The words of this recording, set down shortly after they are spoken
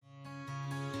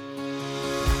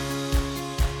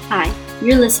Hi,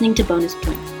 you're listening to Bonus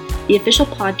Points, the official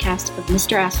podcast of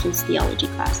Mr. Astley's theology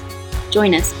class.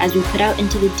 Join us as we put out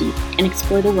into the deep and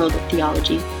explore the world of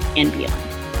theology and beyond.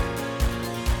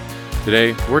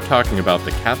 Today, we're talking about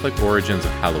the Catholic origins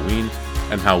of Halloween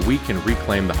and how we can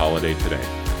reclaim the holiday today.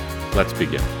 Let's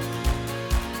begin.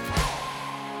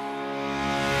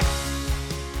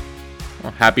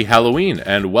 Well, happy Halloween,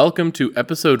 and welcome to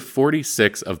episode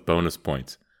 46 of Bonus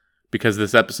Points. Because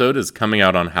this episode is coming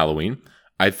out on Halloween,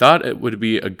 I thought it would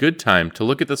be a good time to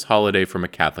look at this holiday from a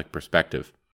Catholic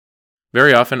perspective.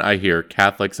 Very often I hear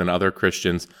Catholics and other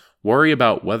Christians worry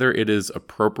about whether it is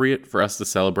appropriate for us to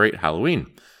celebrate Halloween.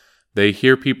 They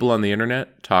hear people on the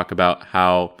internet talk about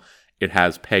how it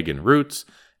has pagan roots,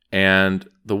 and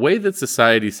the way that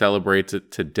society celebrates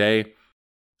it today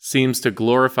seems to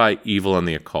glorify evil and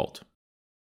the occult.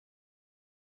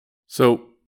 So,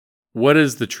 what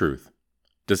is the truth?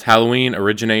 Does Halloween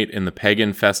originate in the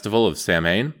pagan festival of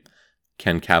Samhain?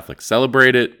 Can Catholics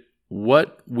celebrate it?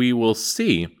 What we will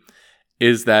see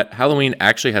is that Halloween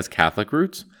actually has Catholic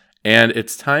roots, and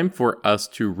it's time for us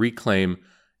to reclaim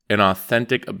an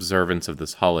authentic observance of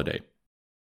this holiday.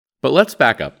 But let's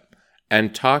back up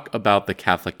and talk about the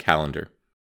Catholic calendar.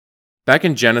 Back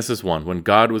in Genesis 1, when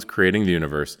God was creating the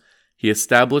universe, he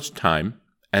established time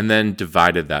and then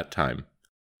divided that time.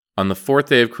 On the fourth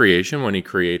day of creation, when he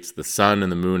creates the sun and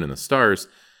the moon and the stars,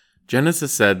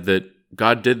 Genesis said that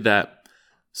God did that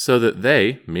so that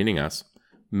they, meaning us,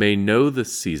 may know the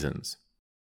seasons.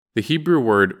 The Hebrew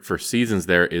word for seasons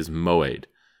there is moed,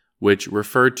 which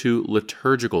referred to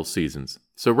liturgical seasons.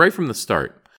 So right from the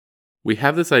start, we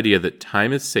have this idea that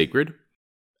time is sacred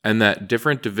and that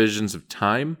different divisions of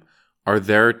time are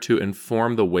there to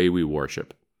inform the way we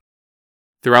worship.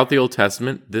 Throughout the Old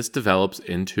Testament, this develops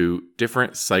into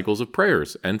different cycles of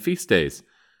prayers and feast days.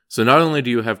 So not only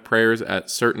do you have prayers at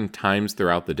certain times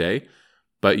throughout the day,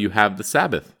 but you have the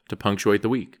Sabbath to punctuate the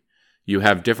week. You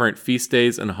have different feast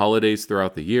days and holidays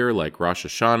throughout the year, like Rosh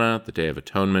Hashanah, the Day of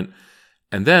Atonement.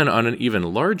 And then on an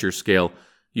even larger scale,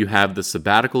 you have the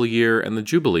sabbatical year and the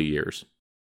Jubilee years.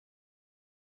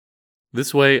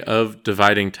 This way of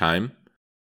dividing time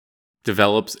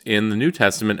develops in the New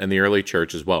Testament and the early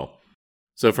church as well.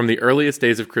 So from the earliest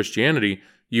days of Christianity,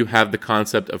 you have the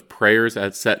concept of prayers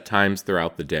at set times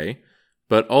throughout the day,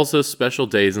 but also special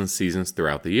days and seasons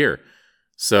throughout the year.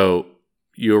 So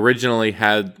you originally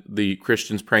had the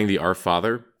Christians praying the Our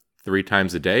Father 3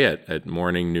 times a day at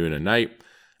morning, noon, and night.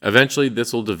 Eventually,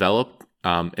 this will develop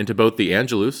into both the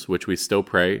Angelus, which we still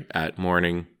pray at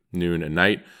morning, noon, and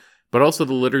night, but also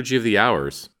the Liturgy of the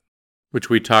Hours, which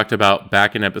we talked about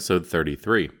back in episode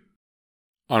 33.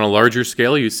 On a larger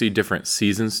scale, you see different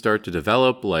seasons start to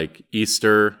develop, like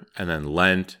Easter, and then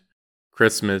Lent,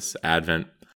 Christmas, Advent.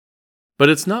 But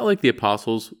it's not like the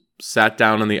apostles sat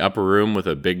down in the upper room with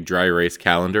a big dry erase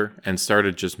calendar and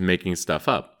started just making stuff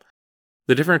up.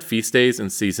 The different feast days and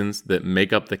seasons that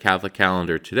make up the Catholic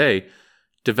calendar today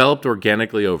developed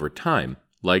organically over time,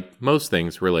 like most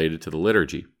things related to the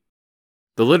liturgy.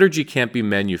 The liturgy can't be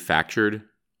manufactured.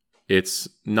 It's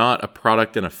not a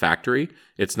product in a factory.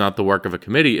 It's not the work of a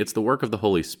committee. It's the work of the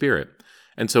Holy Spirit.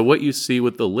 And so what you see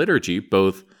with the liturgy,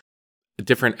 both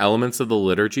different elements of the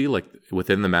liturgy, like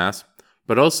within the Mass,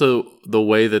 but also the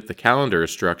way that the calendar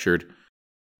is structured,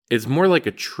 is more like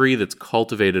a tree that's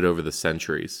cultivated over the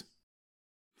centuries.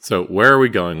 So where are we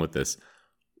going with this?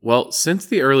 Well, since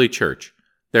the early church,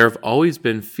 there have always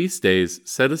been feast days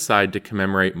set aside to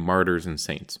commemorate martyrs and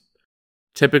saints.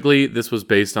 Typically, this was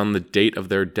based on the date of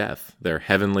their death, their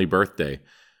heavenly birthday,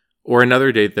 or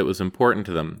another date that was important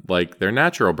to them, like their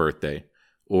natural birthday,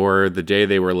 or the day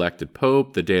they were elected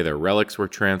pope, the day their relics were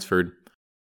transferred.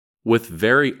 With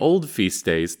very old feast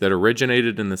days that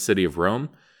originated in the city of Rome,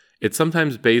 it's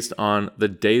sometimes based on the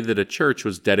day that a church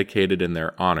was dedicated in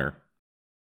their honor.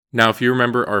 Now, if you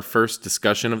remember our first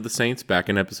discussion of the saints back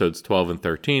in episodes 12 and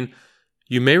 13,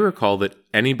 you may recall that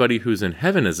anybody who's in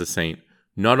heaven is a saint,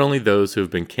 not only those who have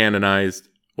been canonized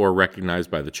or recognized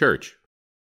by the Church.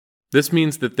 This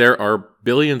means that there are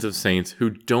billions of saints who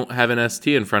don't have an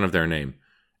ST in front of their name,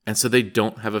 and so they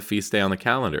don't have a feast day on the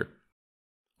calendar.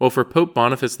 Well, for Pope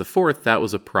Boniface IV, that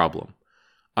was a problem.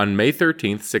 On May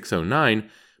 13th, 609,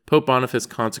 Pope Boniface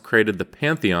consecrated the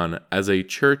Pantheon as a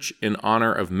church in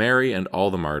honor of Mary and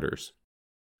all the martyrs.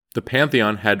 The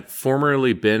Pantheon had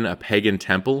formerly been a pagan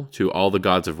temple to all the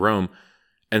gods of Rome,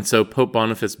 and so Pope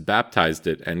Boniface baptized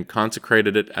it and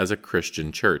consecrated it as a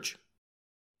Christian church.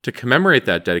 To commemorate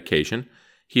that dedication,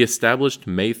 he established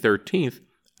May 13th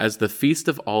as the Feast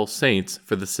of All Saints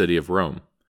for the city of Rome.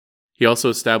 He also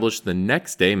established the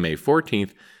next day, May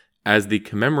 14th, as the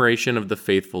commemoration of the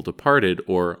faithful departed,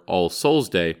 or All Souls'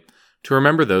 Day, to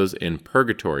remember those in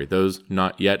purgatory, those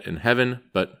not yet in heaven,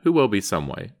 but who will be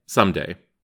someday.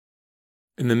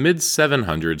 In the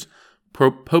mid-700s,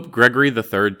 Pope Gregory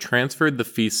III transferred the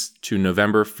feasts to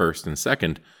November 1st and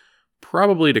 2nd,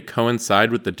 probably to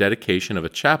coincide with the dedication of a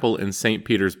chapel in St.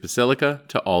 Peter's Basilica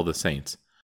to all the saints.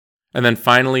 And then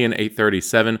finally in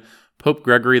 837, Pope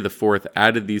Gregory IV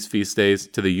added these feast days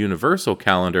to the universal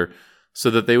calendar so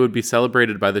that they would be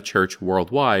celebrated by the Church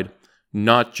worldwide,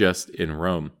 not just in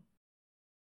Rome.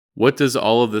 What does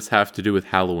all of this have to do with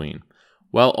Halloween?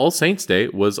 Well, All Saints' Day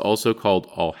was also called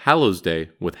All Hallows' Day,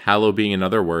 with hallow being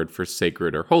another word for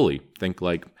sacred or holy, think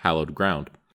like hallowed ground.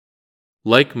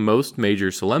 Like most major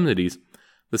solemnities,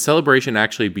 the celebration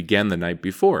actually began the night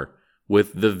before,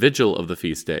 with the vigil of the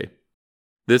feast day.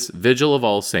 This Vigil of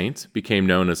All Saints became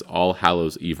known as All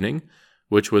Hallows' Evening,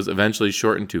 which was eventually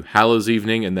shortened to Hallows'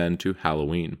 Evening and then to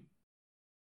Halloween.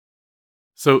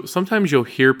 So sometimes you'll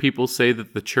hear people say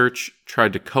that the church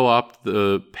tried to co-opt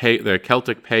the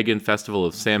Celtic pagan festival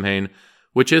of Samhain,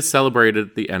 which is celebrated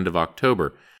at the end of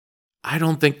October. I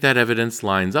don't think that evidence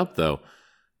lines up, though.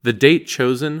 The date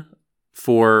chosen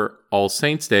for All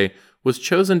Saints' Day was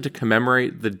chosen to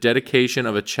commemorate the dedication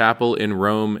of a chapel in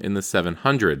Rome in the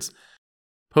 700s.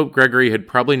 Pope Gregory had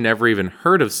probably never even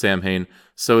heard of Samhain,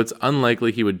 so it's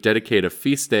unlikely he would dedicate a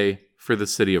feast day for the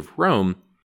city of Rome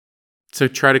to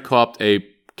try to co-opt a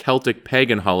Celtic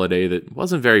pagan holiday that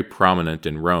wasn't very prominent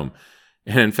in Rome.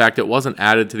 And in fact, it wasn't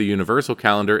added to the universal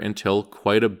calendar until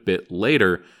quite a bit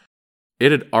later.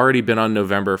 It had already been on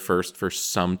November 1st for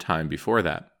some time before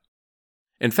that.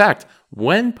 In fact,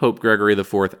 when Pope Gregory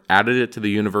IV added it to the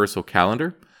universal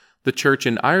calendar, the Church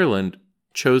in Ireland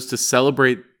chose to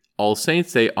celebrate All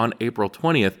Saints' Day on April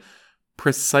 20th,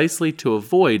 precisely to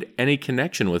avoid any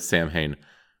connection with Samhain,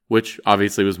 which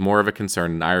obviously was more of a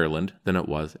concern in Ireland than it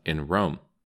was in Rome.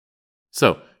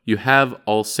 So, you have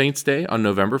All Saints' Day on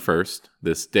November 1st,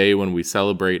 this day when we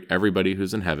celebrate everybody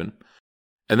who's in heaven,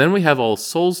 and then we have All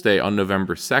Souls' Day on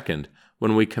November 2nd,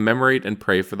 when we commemorate and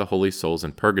pray for the holy souls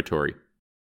in purgatory.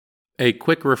 A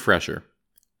quick refresher.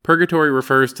 Purgatory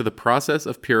refers to the process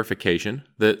of purification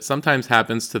that sometimes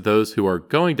happens to those who are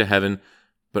going to heaven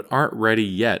but aren't ready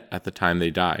yet at the time they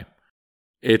die.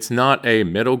 It's not a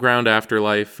middle ground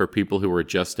afterlife for people who are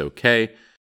just okay,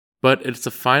 but it's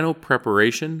a final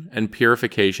preparation and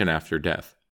purification after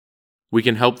death. We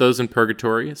can help those in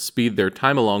purgatory speed their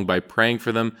time along by praying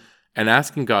for them and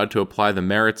asking God to apply the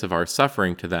merits of our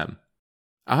suffering to them.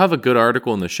 I'll have a good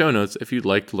article in the show notes if you'd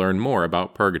like to learn more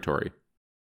about purgatory.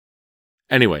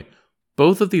 Anyway,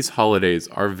 both of these holidays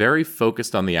are very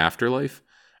focused on the afterlife,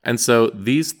 and so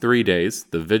these 3 days,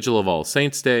 the Vigil of All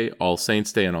Saints' Day,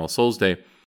 and All Souls' Day,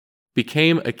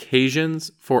 became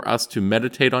occasions for us to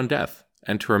meditate on death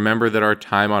and to remember that our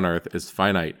time on earth is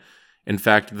finite. In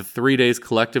fact, the 3 days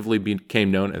collectively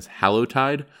became known as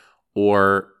Hallowtide,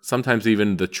 or sometimes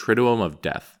even the Triduum of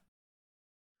Death.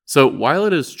 So while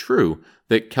it is true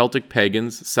that Celtic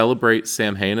pagans celebrate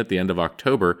Samhain at the end of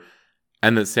October,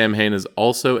 and that Samhain is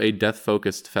also a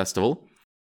death-focused festival,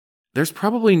 there's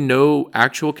probably no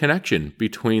actual connection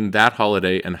between that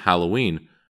holiday and Halloween.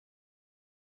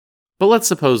 But let's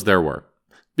suppose there were,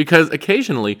 because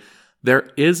occasionally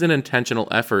there is an intentional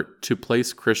effort to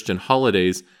place Christian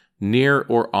holidays near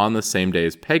or on the same day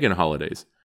as pagan holidays.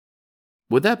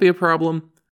 Would that be a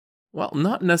problem? Well,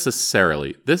 not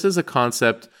necessarily. This is a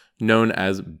concept known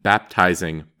as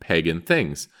baptizing pagan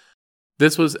things.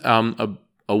 This was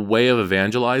a way of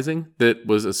evangelizing that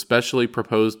was especially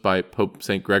proposed by Pope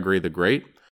St. Gregory the Great,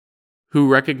 who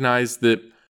recognized that,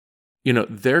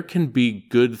 there can be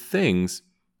good things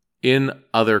in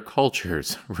other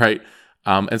cultures, right?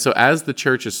 And so as the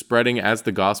church is spreading, as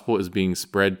the gospel is being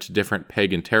spread to different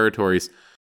pagan territories,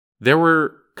 there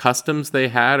were customs they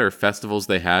had or festivals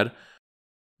they had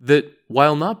that,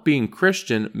 while not being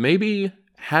Christian, maybe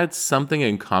had something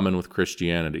in common with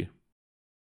Christianity.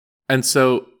 And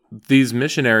so these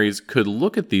missionaries could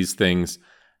look at these things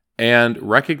and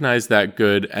recognize that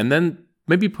good and then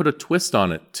maybe put a twist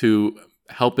on it to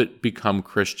help it become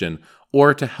Christian,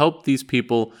 or to help these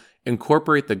people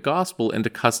incorporate the gospel into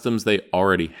customs they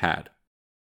already had.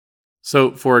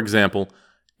 So, for example,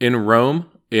 in Rome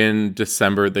in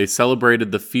December, they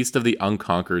celebrated the Feast of the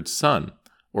Unconquered Sun,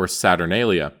 or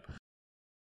Saturnalia.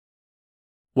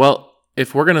 Well,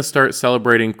 if we're going to start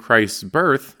celebrating Christ's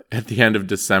birth at the end of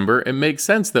December, it makes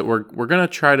sense that we're going to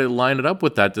try to line it up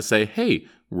with that to say, hey,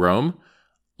 Rome,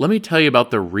 let me tell you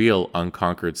about the real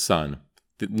unconquered sun.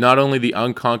 Not only the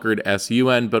unconquered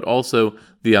S-U-N, but also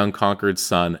the unconquered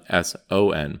sun,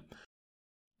 S-O-N.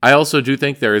 I also do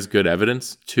think there is good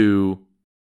evidence to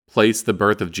place the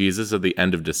birth of Jesus at the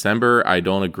end of December. I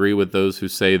don't agree with those who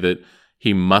say that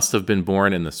he must have been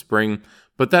born in the spring,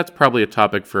 but that's probably a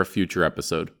topic for a future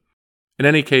episode. In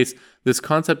any case, this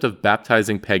concept of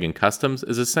baptizing pagan customs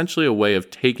is essentially a way of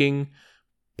taking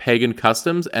pagan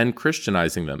customs and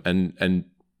Christianizing them and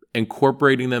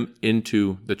incorporating them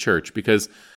into the church, because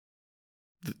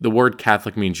the word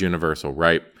Catholic means universal,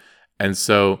 right? And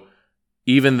so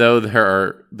even though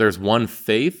there's one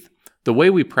faith, the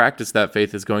way we practice that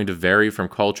faith is going to vary from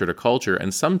culture to culture,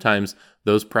 and sometimes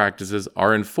those practices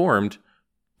are informed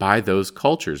by those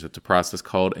cultures. It's a process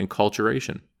called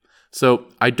enculturation. So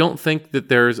I don't think that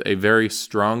there's a very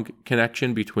strong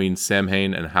connection between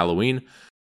Samhain and Halloween,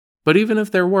 but even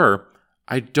if there were,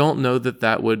 I don't know that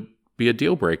that would be a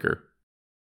deal breaker.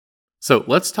 So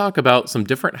let's talk about some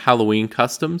different Halloween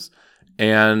customs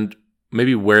and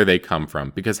maybe where they come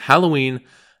from, because Halloween,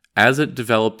 as it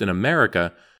developed in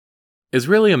America, is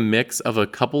really a mix of a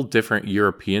couple different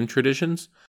European traditions,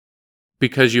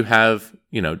 because you have,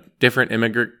 different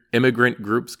immigrant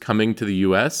groups coming to the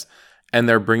US and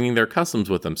they're bringing their customs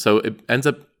with them. So it ends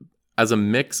up as a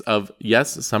mix of,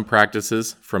 yes, some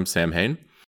practices from Samhain,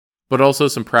 but also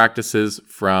some practices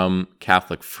from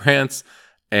Catholic France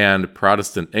and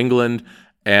Protestant England.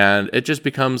 And it just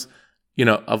becomes,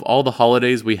 of all the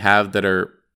holidays we have that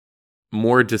are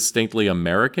more distinctly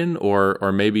American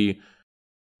or maybe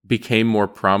became more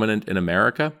prominent in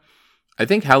America, I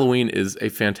think Halloween is a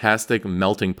fantastic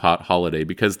melting pot holiday,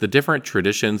 because the different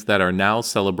traditions that are now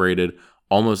celebrated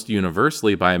almost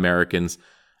universally by Americans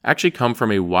actually come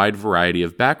from a wide variety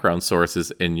of background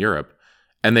sources in Europe.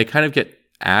 And they kind of get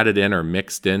added in or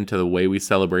mixed into the way we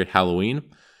celebrate Halloween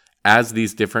as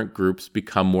these different groups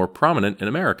become more prominent in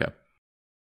America.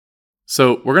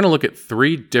 So we're going to look at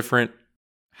 3 different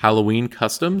Halloween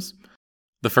customs.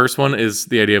 The first one is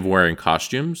the idea of wearing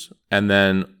costumes, and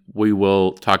then we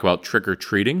will talk about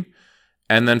trick-or-treating,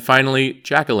 and then finally,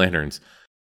 jack-o'-lanterns.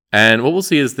 And what we'll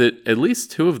see is that at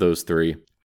least 2 of those 3,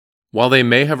 while they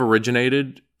may have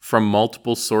originated from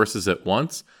multiple sources at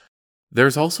once,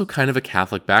 there's also kind of a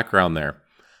Catholic background there.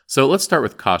 So let's start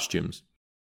with costumes.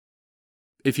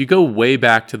 If you go way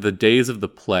back to the days of the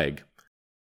plague,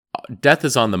 death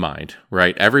is on the mind,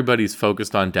 right? Everybody's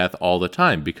focused on death all the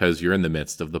time because you're in the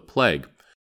midst of the plague.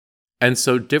 And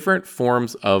so different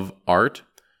forms of art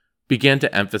began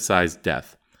to emphasize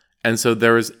death. And so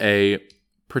there was a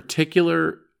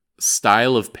particular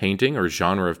style of painting or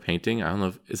genre of painting. I don't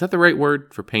know is that the right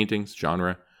word for paintings,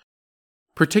 genre?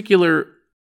 Particular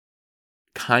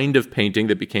kind of painting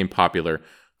that became popular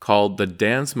called the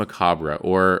Danse Macabre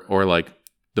or like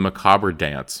the macabre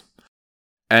dance.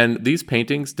 And these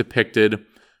paintings depicted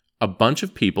a bunch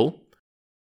of people,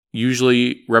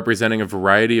 usually representing a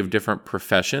variety of different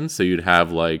professions. So you'd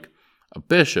have like a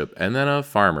bishop and then a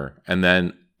farmer and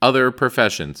then other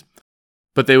professions.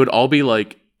 But they would all be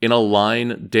like in a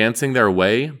line dancing their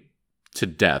way to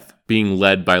death, being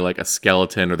led by like a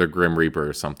skeleton or the Grim Reaper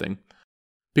or something.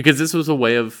 Because this was a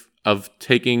way of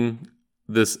taking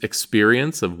this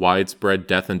experience of widespread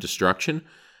death and destruction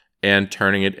and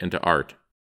turning it into art.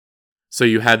 So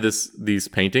you had these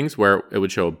paintings where it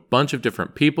would show a bunch of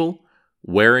different people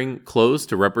wearing clothes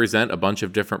to represent a bunch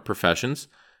of different professions,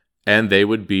 and they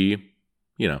would be,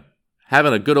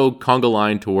 having a good old conga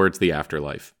line towards the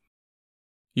afterlife.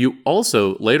 You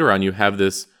also, later on, you have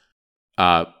this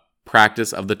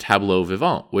practice of the tableau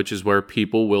vivant, which is where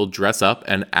people will dress up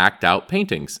and act out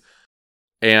paintings.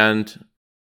 And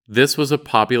this was a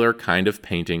popular kind of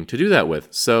painting to do that with.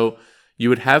 So you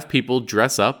would have people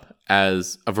dress up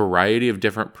as a variety of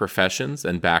different professions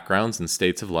and backgrounds and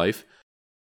states of life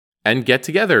and get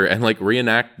together and like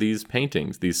reenact these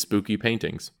paintings, these spooky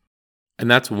paintings. And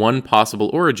that's one possible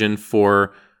origin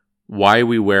for why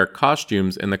we wear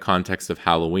costumes in the context of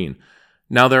Halloween.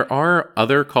 Now, there are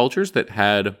other cultures that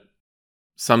had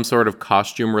some sort of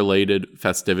costume-related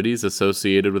festivities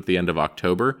associated with the end of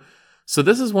October. So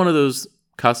this is one of those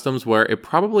customs where it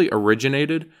probably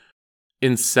originated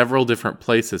in several different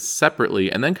places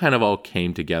separately and then kind of all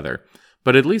came together.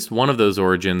 But at least one of those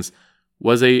origins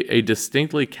was a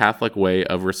distinctly Catholic way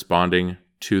of responding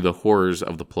to the horrors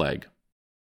of the plague.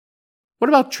 What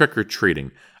about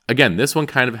trick-or-treating? Again, this one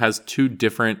kind of has 2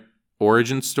 different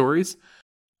origin stories.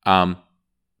 I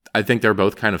think they're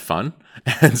both kind of fun.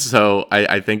 And so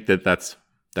I think that's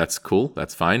cool.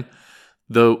 That's fine.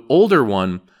 The older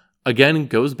one, again,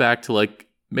 goes back to like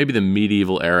maybe the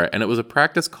medieval era, and it was a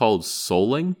practice called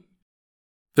souling.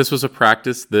 This was a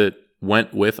practice that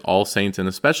went with All Saints and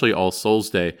especially All Souls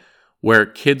Day, where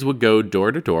kids would go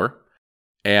door to door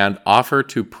and offer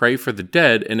to pray for the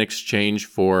dead in exchange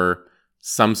for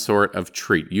some sort of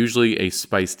treat, usually a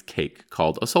spiced cake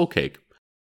called a soul cake.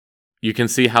 You can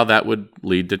see how that would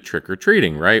lead to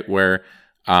trick-or-treating, right? Where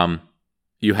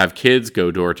you have kids go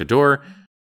door to door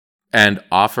and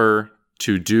offer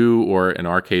to do, or in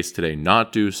our case today,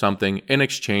 not do something in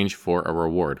exchange for a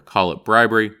reward. Call it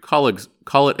bribery, call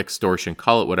it extortion,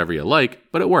 call it whatever you like,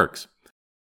 but it works.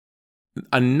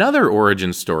 Another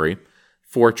origin story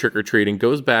for trick-or-treating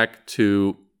goes back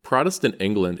to Protestant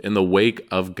England in the wake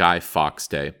of Guy Fawkes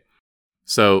Day.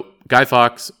 So Guy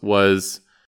Fawkes was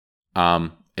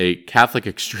a Catholic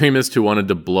extremist who wanted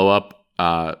to blow up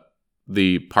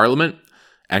the Parliament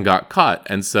and got caught.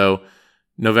 And so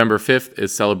November 5th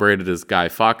is celebrated as Guy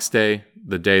Fawkes Day,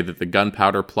 the day that the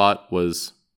gunpowder plot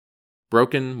was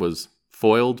broken, was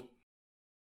foiled.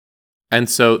 And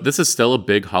so this is still a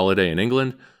big holiday in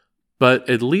England, but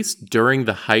at least during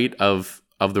the height of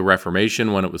the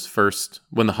Reformation, when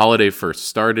the holiday first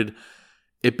started,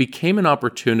 it became an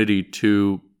opportunity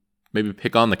to maybe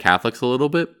pick on the Catholics a little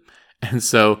bit. And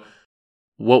so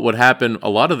what would happen a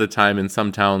lot of the time in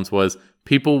some towns was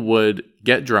people would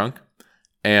get drunk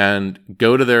and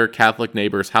go to their Catholic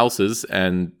neighbors' houses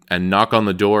and knock on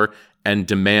the door and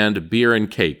demand beer and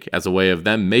cake as a way of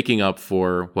them making up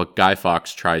for what Guy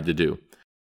Fawkes tried to do.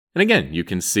 And again, you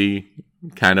can see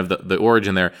kind of the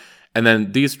origin there. And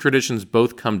then these traditions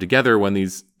both come together when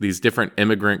these different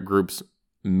immigrant groups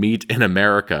meet in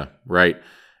America, right?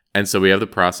 And so we have the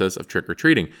process of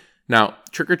trick-or-treating. Now,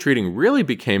 trick-or-treating really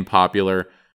became popular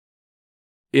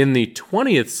in the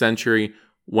 20th century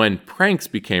when pranks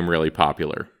became really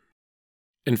popular.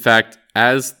 In fact,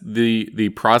 as the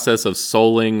process of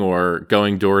souling or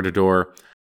going door to door,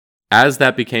 as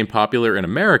that became popular in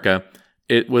America,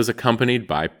 it was accompanied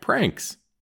by pranks.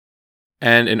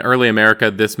 And in early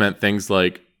America, this meant things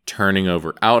like turning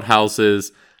over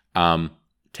outhouses,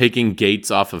 taking gates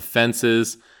off of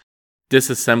fences,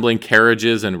 disassembling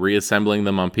carriages and reassembling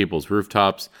them on people's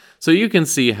rooftops. So you can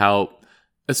see how,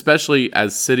 especially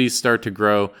as cities start to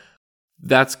grow,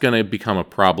 that's going to become a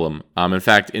problem. In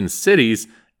fact, in cities,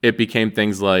 it became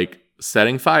things like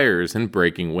setting fires and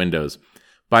breaking windows.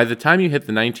 By the time you hit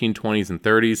the 1920s and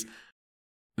 30s,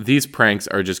 these pranks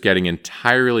are just getting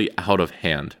entirely out of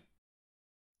hand.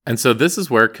 And so this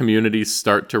is where communities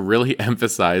start to really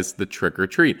emphasize the trick or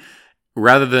treat.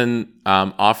 Rather than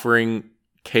offering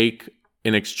cake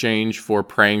in exchange for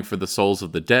praying for the souls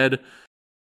of the dead,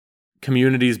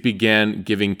 communities began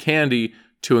giving candy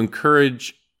to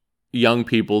encourage young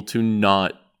people to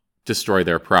not destroy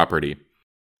their property.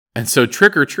 And so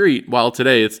trick or treat, while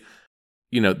today it's,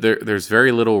 there's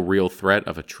very little real threat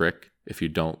of a trick if you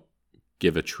don't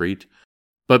give a treat.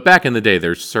 But back in the day,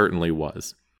 there certainly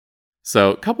was.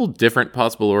 So a couple different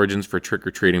possible origins for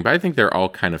trick-or-treating, but I think they're all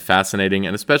kind of fascinating,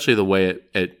 and especially the way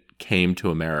it came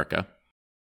to America.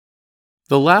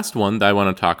 The last one that I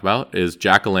want to talk about is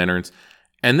jack-o'-lanterns,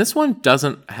 and this one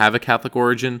doesn't have a Catholic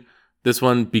origin. This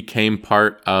one became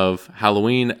part of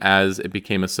Halloween as it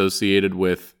became associated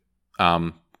with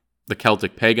the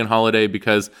Celtic pagan holiday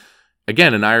because,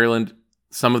 again, in Ireland,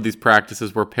 some of these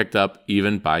practices were picked up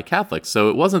even by Catholics. So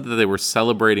it wasn't that they were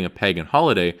celebrating a pagan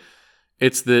holiday.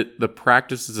 It's that the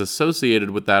practices associated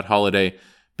with that holiday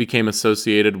became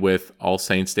associated with All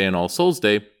Saints' Day and All Souls'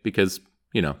 Day because,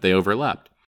 they overlapped.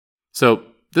 So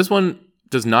this one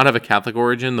does not have a Catholic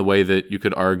origin the way that you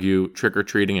could argue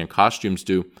trick-or-treating and costumes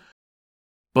do,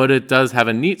 but it does have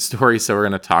a neat story, so we're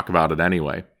going to talk about it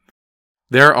anyway.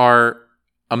 There are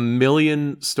a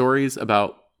million stories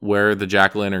about where the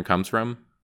jack-o'-lantern comes from.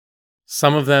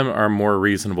 Some of them are more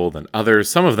reasonable than others.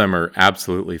 Some of them are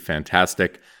absolutely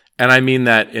fantastic. And I mean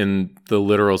that in the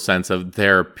literal sense of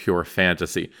they're pure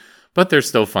fantasy. But they're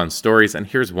still fun stories, and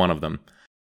here's one of them.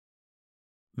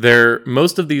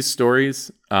 Most of these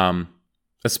stories,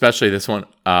 especially this one,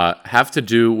 have to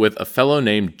do with a fellow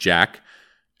named Jack,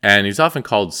 and he's often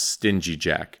called Stingy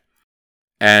Jack.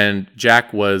 And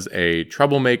Jack was a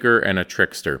troublemaker and a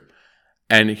trickster.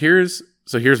 And here's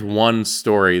one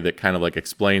story that kind of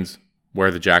explains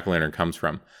where the jack-o'-lantern comes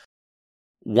from.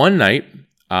 One night,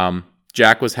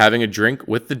 Jack was having a drink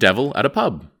with the devil at a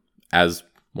pub, as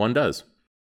one does.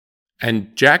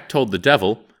 And Jack told the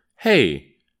devil,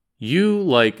 "Hey, you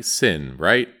like sin,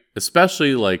 right?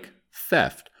 Especially like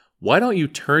theft. Why don't you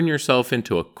turn yourself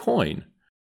into a coin?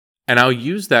 And I'll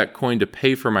use that coin to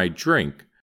pay for my drink.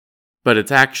 But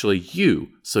it's actually you,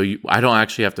 so I don't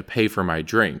actually have to pay for my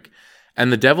drink."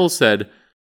 And the devil said,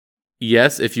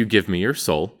 "Yes, if you give me your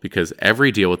soul," because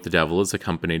every deal with the devil is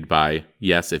accompanied by,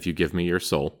 "Yes, if you give me your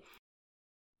soul."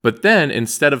 But then,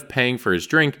 instead of paying for his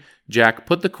drink, Jack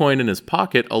put the coin in his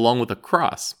pocket along with a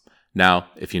cross. Now,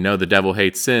 if you know the devil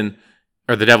hates sin,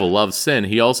 or the devil loves sin,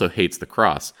 he also hates the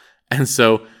cross. And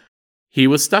so he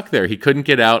was stuck there. He couldn't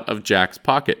get out of Jack's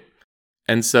pocket.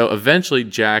 And so eventually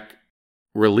Jack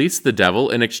released the devil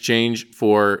in exchange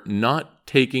for not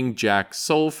taking Jack's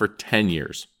soul for 10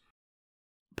 years.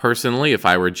 Personally, if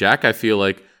I were Jack, I feel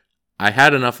like I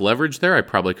had enough leverage there. I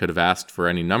probably could have asked for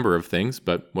any number of things,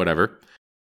 but whatever.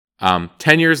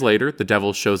 10 years later, the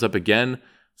devil shows up again,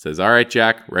 says, "All right,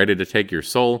 Jack, ready to take your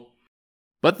soul."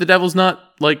 But the devil's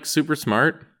not, super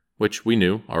smart, which we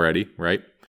knew already, right?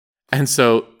 And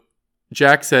so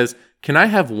Jack says, "Can I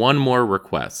have one more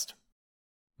request?"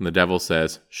 And the devil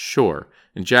says, "Sure."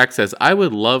 And Jack says, "I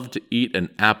would love to eat an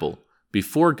apple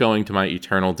before going to my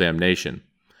eternal damnation.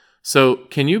 So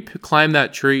can you climb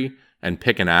that tree and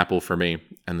pick an apple for me?"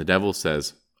 And the devil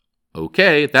says,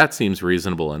 "Okay, that seems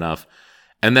reasonable enough."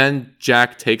 And then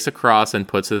Jack takes a cross and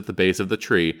puts it at the base of the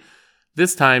tree,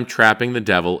 this time trapping the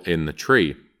devil in the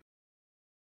tree.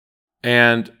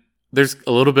 And there's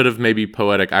a little bit of maybe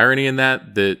poetic irony in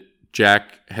that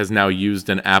Jack has now used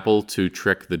an apple to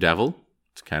trick the devil.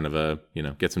 It's kind of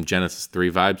get some Genesis 3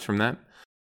 vibes from that.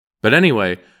 But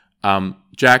anyway,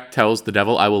 Jack tells the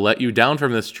devil, "I will let you down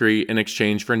from this tree in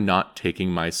exchange for not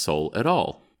taking my soul at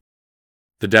all."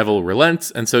 The devil relents,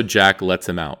 and so Jack lets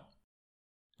him out.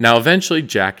 Now, eventually,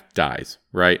 Jack dies,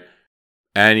 right?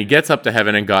 And he gets up to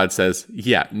heaven, and God says,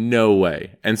 "Yeah, no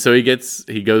way." And so he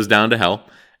goes down to hell.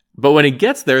 But when he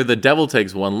gets there, the devil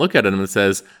takes one look at him and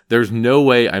says, "There's no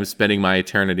way I'm spending my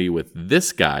eternity with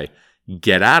this guy.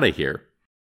 Get out of here."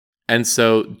 And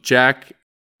so Jack,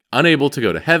 unable to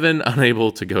go to heaven,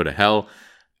 unable to go to hell,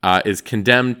 is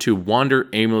condemned to wander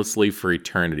aimlessly for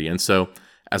eternity. And so,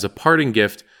 as a parting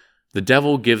gift, the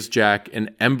devil gives Jack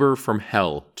an ember from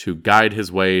hell to guide his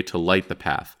way to light the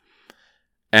path.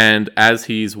 And as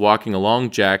he's walking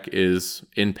along, Jack is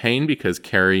in pain because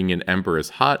carrying an ember is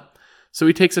hot. So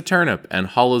he takes a turnip and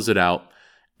hollows it out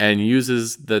and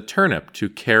uses the turnip to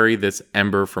carry this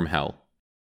ember from hell.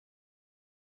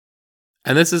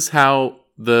 And this is how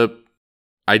the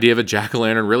idea of a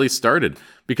jack-o'-lantern really started.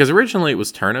 Because originally it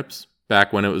was turnips.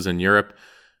 Back when it was in Europe,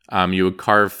 you would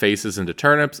carve faces into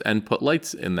turnips and put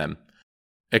lights in them.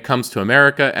 It comes to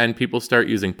America and people start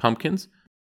using pumpkins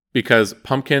because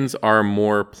pumpkins are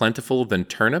more plentiful than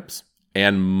turnips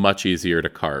and much easier to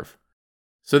carve.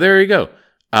 So there you go.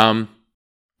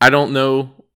 I don't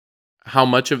know how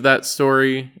much of that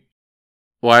story,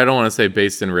 well, I don't want to say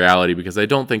based in reality because I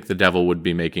don't think the devil would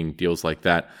be making deals like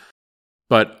that.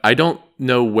 But I don't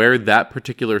know where that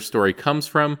particular story comes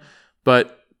from,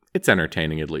 but it's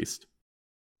entertaining at least.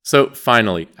 So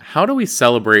finally, how do we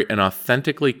celebrate an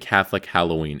authentically Catholic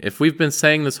Halloween? If we've been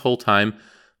saying this whole time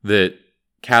that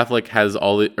Halloween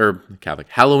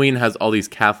has all these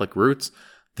Catholic roots,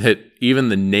 that even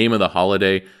the name of the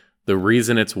holiday, the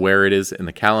reason it's where it is in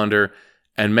the calendar,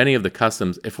 and many of the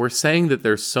customs, if we're saying that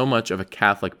there's so much of a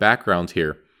Catholic background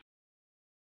here,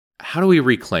 how do we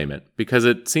reclaim it? Because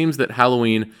it seems that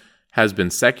Halloween has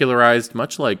been secularized,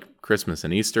 much like Christmas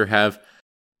and Easter have,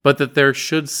 but that there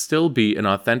should still be an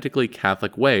authentically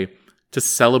Catholic way to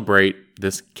celebrate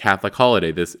this Catholic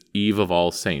holiday, this Eve of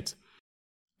All Saints.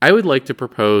 I would like to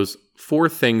propose 4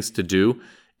 things to do,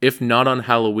 if not on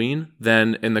Halloween,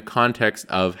 then in the context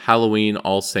of Halloween,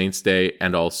 All Saints Day,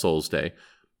 and All Souls Day.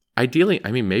 Ideally,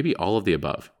 maybe all of the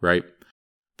above, right?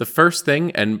 The first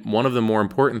thing, and one of the more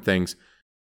important things,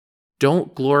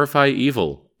 don't glorify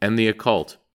evil and the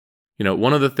occult.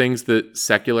 One of the things that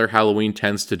secular Halloween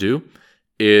tends to do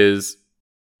is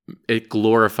it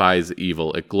glorifies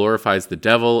evil. It glorifies the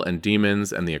devil and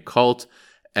demons and the occult.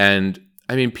 And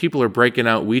people are breaking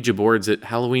out Ouija boards at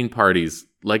Halloween parties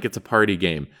like it's a party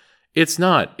game. It's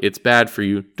not. It's bad for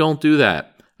you. Don't do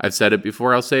that. I've said it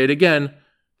before. I'll say it again.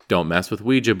 Don't mess with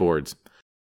Ouija boards.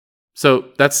 So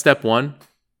that's step 1.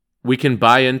 We can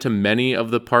buy into many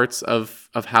of the parts of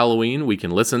Halloween. We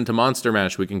can listen to Monster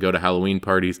Mash. We can go to Halloween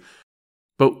parties.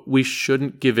 But we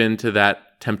shouldn't give in to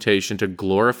that temptation to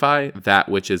glorify that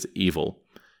which is evil.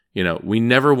 We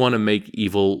never want to make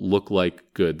evil look like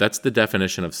good. That's the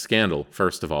definition of scandal,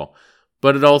 first of all.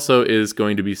 But it also is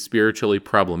going to be spiritually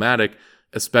problematic,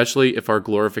 especially if our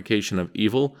glorification of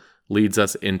evil leads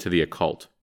us into the occult.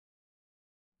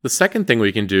 The second thing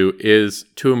we can do is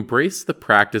to embrace the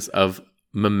practice of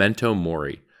memento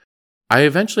mori. I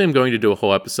eventually am going to do a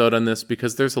whole episode on this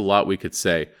because there's a lot we could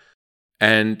say.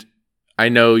 And I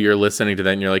know you're listening to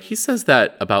that and you're like, he says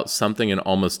that about something in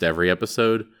almost every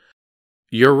episode.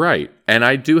 You're right. And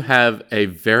I do have a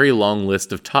very long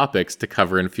list of topics to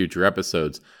cover in future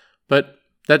episodes. But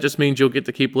that just means you'll get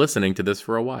to keep listening to this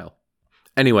for a while.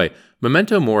 Anyway,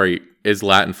 memento mori is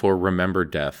Latin for remember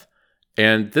death.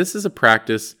 And this is a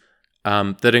practice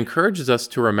that encourages us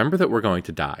to remember that we're going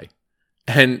to die.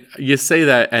 And you say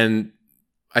that, and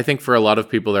I think for a lot of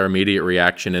people, their immediate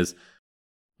reaction is,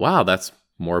 wow, that's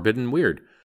morbid and weird.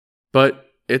 But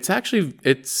it's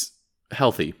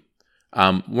healthy.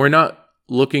 We're not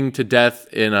looking to death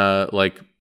in a,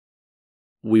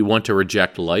 we want to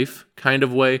reject life kind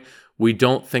of way. We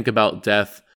don't think about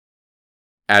death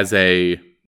as I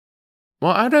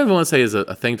don't even want to say as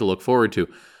a thing to look forward to,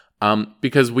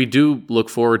 because we do look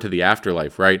forward to the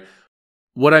afterlife, right?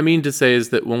 What I mean to say is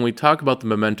that when we talk about the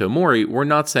memento mori, we're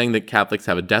not saying that Catholics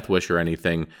have a death wish or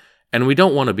anything, and we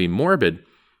don't want to be morbid,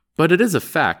 but it is a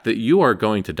fact that you are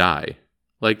going to die.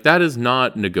 That is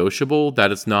not negotiable.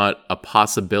 That is not a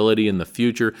possibility in the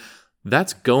future.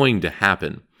 That's going to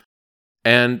happen.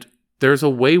 And there's a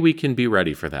way we can be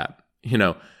ready for that.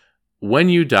 When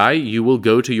you die, you will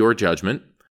go to your judgment,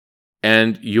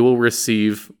 and you will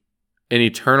receive an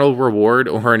eternal reward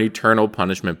or an eternal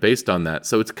punishment based on that.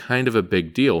 So it's kind of a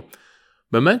big deal.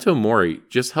 Memento mori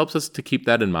just helps us to keep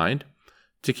that in mind,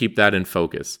 to keep that in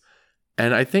focus.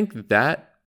 And I think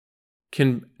that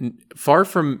can, far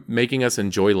from making us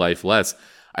enjoy life less,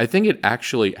 I think it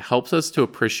actually helps us to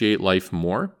appreciate life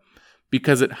more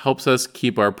because it helps us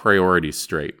keep our priorities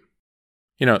straight.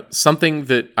 Something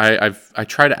that I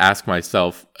try to ask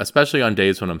myself, especially on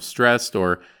days when I'm stressed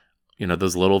or,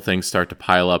 those little things start to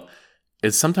pile up,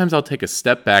 is sometimes I'll take a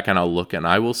step back and I'll look and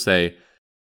I will say,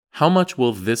 how much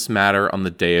will this matter on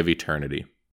the day of eternity?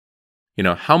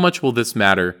 How much will this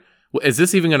matter? Is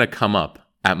this even going to come up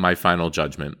at my final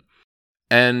judgment?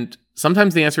 And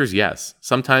sometimes the answer is yes.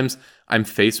 Sometimes I'm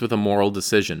faced with a moral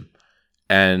decision,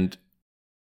 and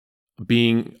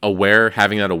being aware,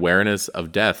 having that awareness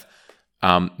of death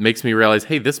makes me realize,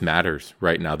 hey, this matters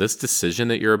right now. This decision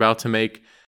that you're about to make,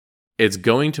 it's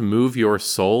going to move your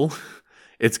soul.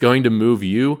 It's going to move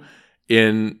you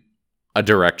in a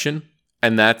direction,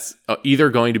 and that's either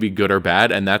going to be good or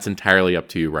bad, and that's entirely up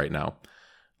to you right now.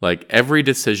 Every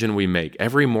decision we make,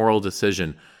 every moral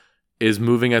decision is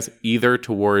moving us either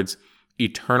towards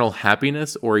eternal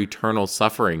happiness or eternal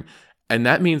suffering. And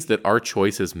that means that our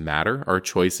choices matter. Our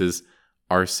choices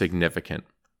are significant,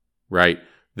 right?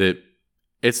 That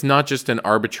it's not just an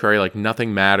arbitrary,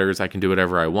 nothing matters, I can do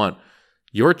whatever I want.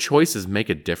 Your choices make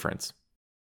a difference.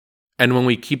 And when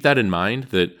we keep that in mind,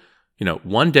 that,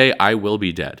 one day I will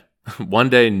be dead. One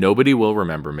day nobody will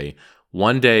remember me.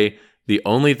 One day the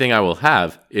only thing I will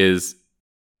have is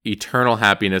eternal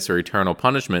happiness or eternal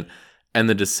punishment. And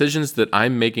the decisions that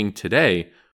I'm making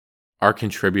today are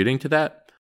contributing to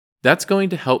that. That's going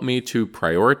to help me to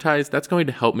prioritize. That's going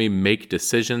to help me make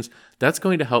decisions. That's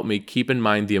going to help me keep in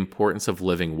mind the importance of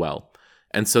living well.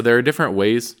 And so there are different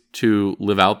ways to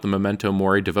live out the memento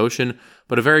mori devotion,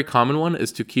 but a very common one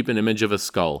is to keep an image of a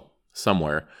skull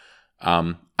somewhere.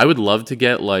 I would love to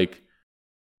get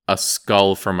a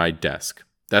skull for my desk.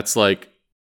 That's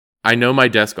I know my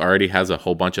desk already has a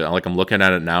whole bunch of, I'm looking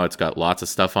at it now, it's got lots of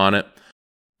stuff on it,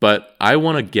 but I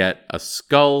want to get a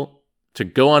skull to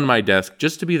go on my desk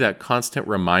just to be that constant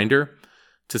reminder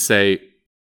to say,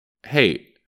 hey,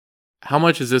 how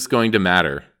much is this going to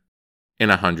matter in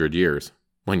 100 years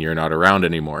when you're not around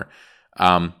anymore?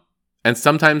 And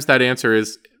sometimes that answer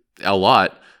is a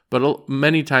lot, but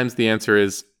many times the answer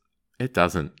is, it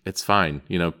doesn't. It's fine.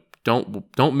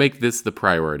 Don't make this the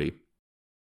priority.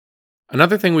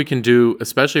 Another thing we can do,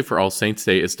 especially for All Saints'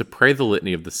 Day, is to pray the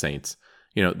Litany of the Saints.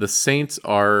 The saints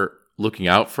are looking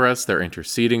out for us. They're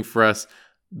interceding for us.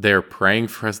 They're praying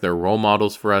for us. They're role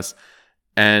models for us.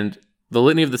 And the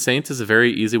Litany of the Saints is a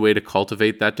very easy way to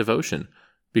cultivate that devotion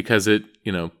because it,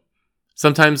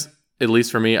 sometimes, at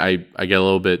least for me, I get a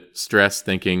little bit stressed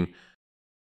thinking,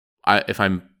 if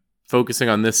I'm focusing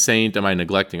on this saint, am I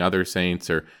neglecting other saints?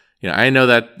 Or, I know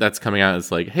that that's coming out as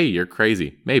hey, you're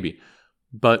crazy. Maybe.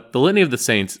 But the Litany of the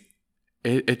Saints,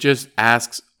 it just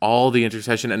asks all the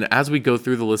intercession. And as we go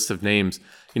through the list of names,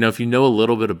 if you know a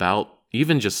little bit about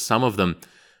even just some of them,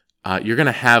 you're going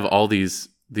to have all these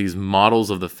models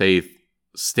of the faith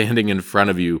standing in front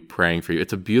of you praying for you.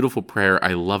 It's a beautiful prayer.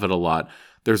 I love it a lot.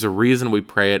 There's a reason we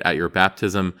pray it at your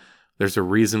baptism. There's a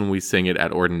reason we sing it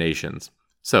at ordinations.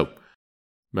 So,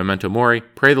 memento mori,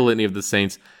 pray the Litany of the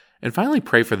Saints, and finally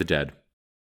pray for the dead.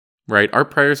 Right? Our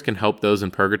prayers can help those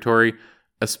in purgatory,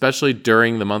 especially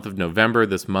during the month of November,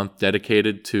 this month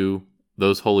dedicated to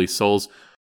those holy souls.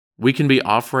 We can be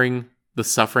offering the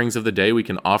sufferings of the day. We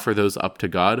can offer those up to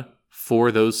God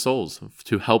for those souls,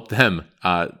 to help them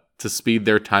to speed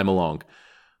their time along.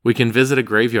 We can visit a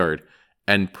graveyard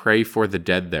and pray for the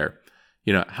dead there.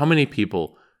 How many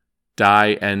people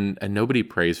die and nobody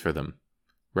prays for them,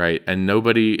 right? And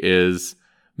nobody is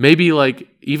Maybe like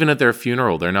even at their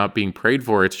funeral, they're not being prayed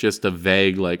for. It's just a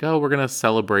vague like, oh, we're going to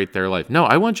celebrate their life. No,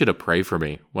 I want you to pray for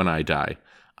me when I die.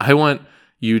 I want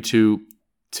you to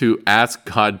ask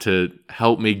God to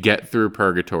help me get through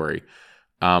purgatory.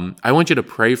 I want you to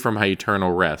pray for my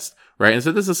eternal rest, right? And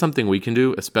so this is something we can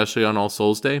do, especially on All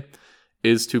Souls Day,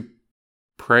 is to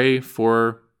pray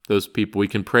for those people. We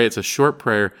can pray. It's a short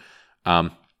prayer. I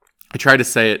try to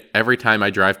say it every time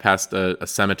I drive past a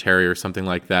cemetery or something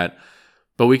like that.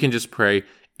 But we can just pray,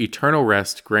 eternal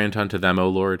rest grant unto them, O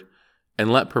Lord,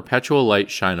 and let perpetual light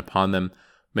shine upon them.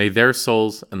 May their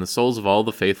souls and the souls of all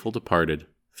the faithful departed,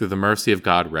 through the mercy of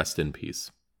God, rest in peace.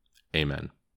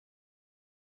 Amen.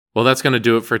 Well, that's going to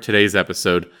do it for today's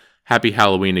episode. Happy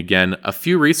Halloween again. A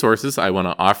few resources I want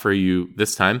to offer you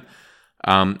this time.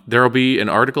 There will be an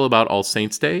article about All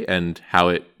Saints' Day and how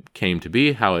it came to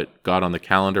be, how it got on the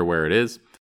calendar where it is.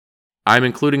 I'm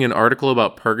including an article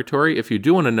about purgatory if you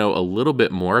do want to know a little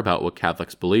bit more about what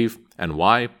Catholics believe and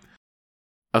why.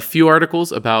 A few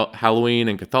articles about Halloween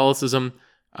and Catholicism.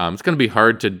 It's going to be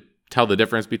hard to tell the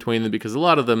difference between them because a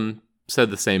lot of them said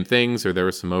the same things or there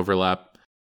was some overlap.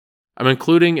 I'm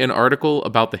including an article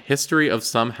about the history of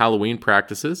some Halloween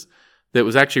practices that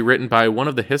was actually written by one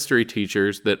of the history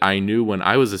teachers that I knew when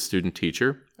I was a student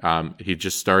teacher. He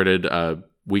just started a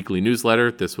weekly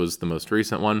newsletter. This was the most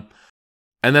recent one.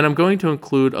 And then I'm going to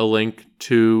include a link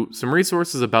to some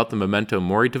resources about the Memento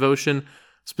Mori devotion,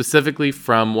 specifically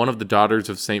from one of the daughters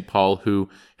of St. Paul who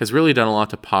has really done a lot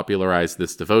to popularize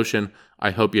this devotion. I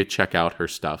hope you check out her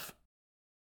stuff.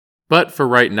 But for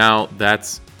right now,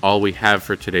 that's all we have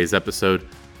for today's episode.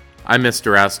 I'm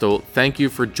Mr. Astle. Thank you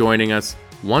for joining us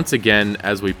once again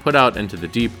as we put out into the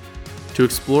deep to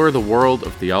explore the world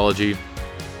of theology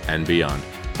and beyond.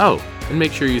 Oh, and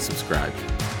make sure you subscribe.